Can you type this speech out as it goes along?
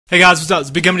Hey guys, what's up? It's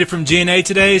Big Comedy from G&A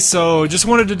today. So just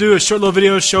wanted to do a short little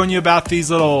video showing you about these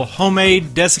little homemade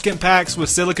desiccant packs with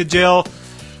silica gel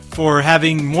for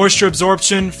having moisture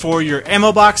absorption for your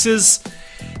ammo boxes.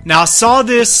 Now I saw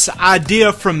this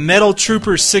idea from Metal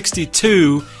Trooper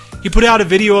 62. He put out a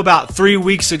video about 3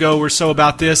 weeks ago or so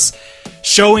about this,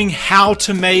 showing how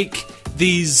to make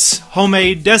these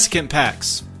homemade desiccant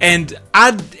packs. And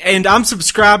I'm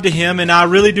subscribed to him, and I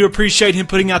really do appreciate him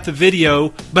putting out the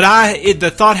video, but the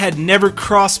thought had never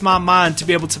crossed my mind to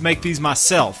be able to make these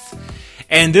myself.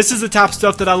 And this is the type of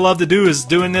stuff that I love to do, is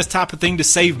doing this type of thing to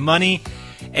save money,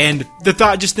 and the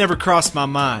thought just never crossed my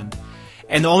mind.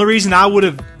 And the only reason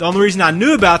I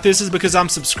knew about this is because I'm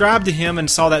subscribed to him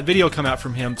and saw that video come out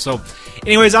from him. So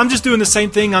anyways, I'm just doing the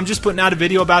same thing. I'm just putting out a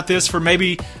video about this for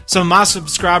maybe some of my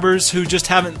subscribers who just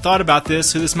haven't thought about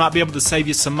this, who this might be able to save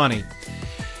you some money.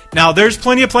 Now, there's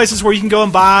plenty of places where you can go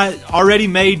and buy already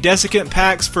made desiccant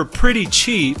packs for pretty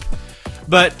cheap,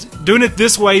 but doing it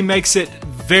this way makes it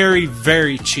very,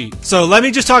 very cheap. So let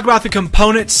me just talk about the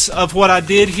components of what I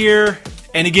did here.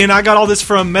 And again, I got all this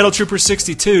from Metal Trooper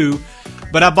 62.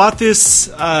 But I bought this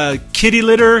kitty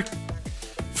litter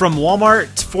from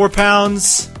Walmart, 4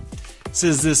 pounds. This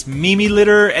is this Mimi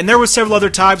litter, and there were several other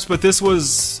types, but this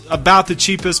was about the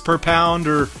cheapest per pound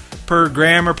or per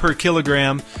gram or per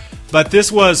kilogram. But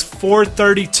this was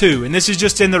 $4.32, and this is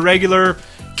just in the regular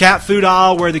cat food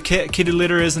aisle where the kitty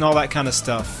litter is and all that kind of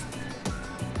stuff.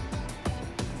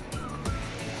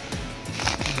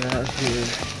 Right here,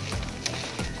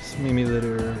 this Mimi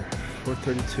litter,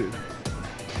 $4.32.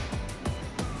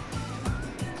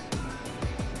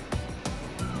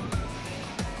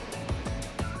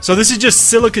 So this is just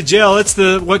silica gel. It's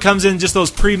what comes in just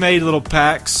those pre-made little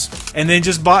packs. And then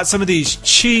just bought some of these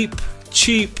cheap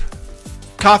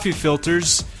coffee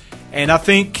filters. And I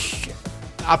think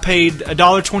I paid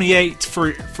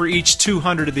 $1.28 for each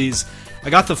 200 of these.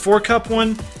 I got the 4-cup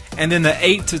one and then the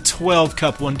 8 to 12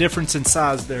 cup one. Difference in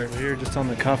size there. We're here just on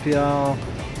the coffee aisle.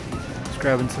 Just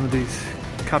grabbing some of these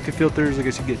coffee filters. I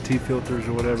guess you get tea filters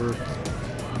or whatever.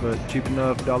 But cheap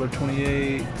enough,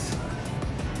 $1.28.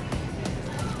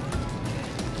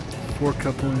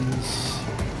 4-cup ones.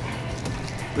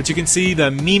 But you can see the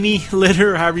Mimi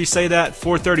litter, however you say that,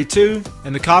 $4.32,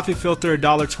 and the coffee filter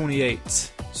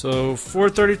 $1.28. So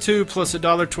 $4.32 plus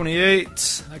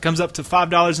 $1.28, that comes up to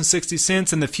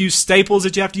 $5.60. And the few staples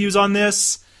that you have to use on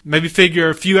this, maybe figure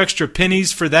a few extra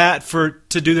pennies for that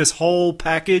to do this whole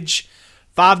package.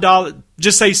 $5,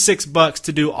 just say $6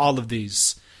 to do all of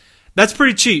these. That's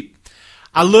pretty cheap.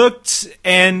 I looked,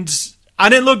 and I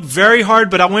didn't look very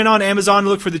hard, but I went on Amazon to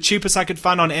look for the cheapest I could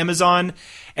find on Amazon.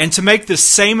 And to make the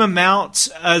same amount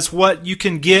as what you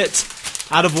can get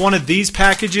out of one of these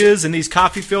packages and these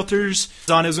coffee filters,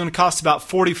 it was going to cost about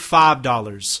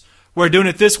 $45. Where doing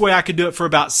it this way, I could do it for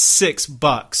about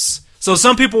 $6. So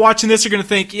some people watching this are going to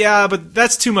think, yeah, but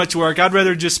that's too much work. I'd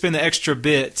rather just spend the extra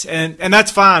bit. And that's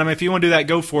fine. I mean, if you want to do that,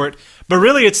 go for it. But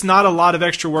really, it's not a lot of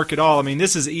extra work at all. I mean,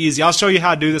 this is easy. I'll show you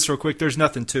how to do this real quick. There's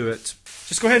nothing to it.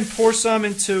 Just go ahead and pour some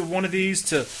into one of these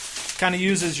to kind of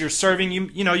use as your serving.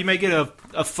 You know, you may get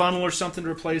a funnel or something to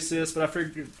replace this, but I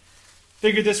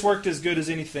figured this worked as good as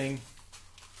anything.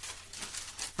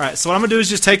 All right, so what I'm going to do is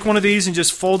just take one of these and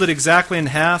just fold it exactly in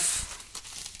half.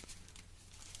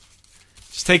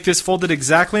 Just take this, fold it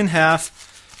exactly in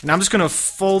half, and I'm just going to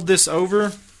fold this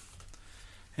over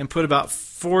and put about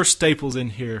 4 staples in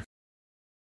here.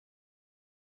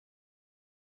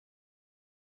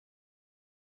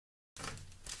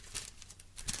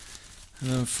 And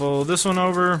then fold this one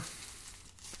over.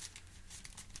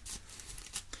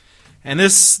 And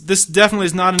this definitely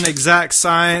is not an exact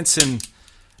science, and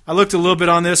I looked a little bit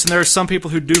on this, and there are some people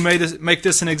who do make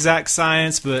this an exact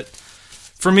science, but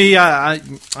for me,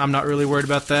 I'm not really worried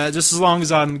about that. Just as long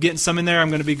as I'm getting some in there, I'm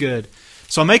going to be good.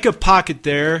 So I'll make a pocket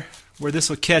there where this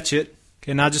will catch it.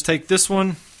 Okay, now just take this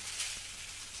one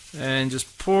and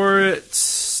just pour it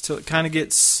till it kind of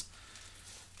gets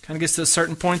to a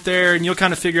certain point there, and you'll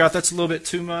kind of figure out that's a little bit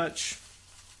too much.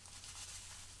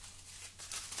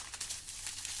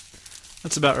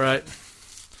 That's about right.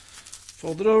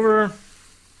 Fold it over.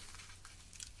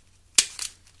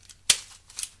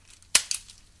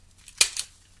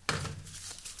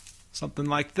 Something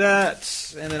like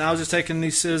that. And then I was just taking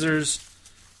these scissors,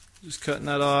 just cutting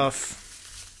that off.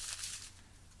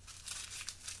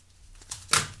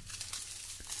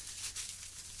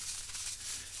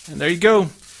 And there you go.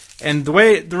 And the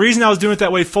reason I was doing it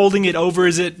that way, folding it over,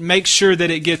 is it makes sure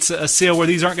that it gets a seal where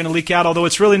these aren't going to leak out, although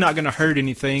it's really not going to hurt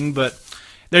anything. But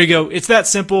there you go. It's that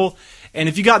simple. And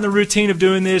if you got in the routine of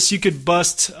doing this, you could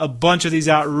bust a bunch of these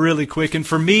out really quick. And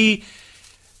for me,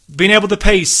 being able to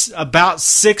pay about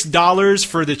 $6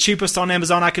 for the cheapest on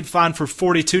Amazon I could find for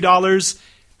 $42,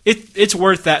 it's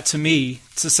worth that to me,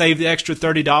 to save the extra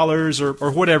 $30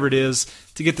 or whatever it is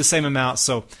to get the same amount.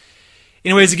 So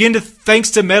anyways, again,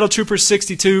 thanks to Metal Trooper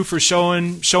 62 for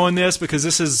showing this, because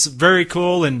this is very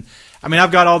cool. And I mean,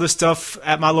 I've got all this stuff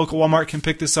at my local Walmart, can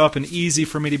pick this up, and easy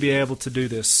for me to be able to do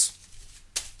this.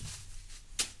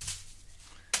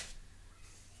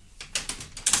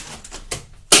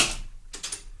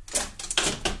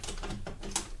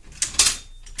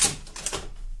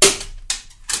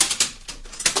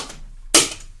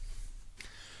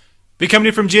 Be coming to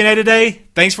you from G&A today.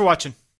 Thanks for watching.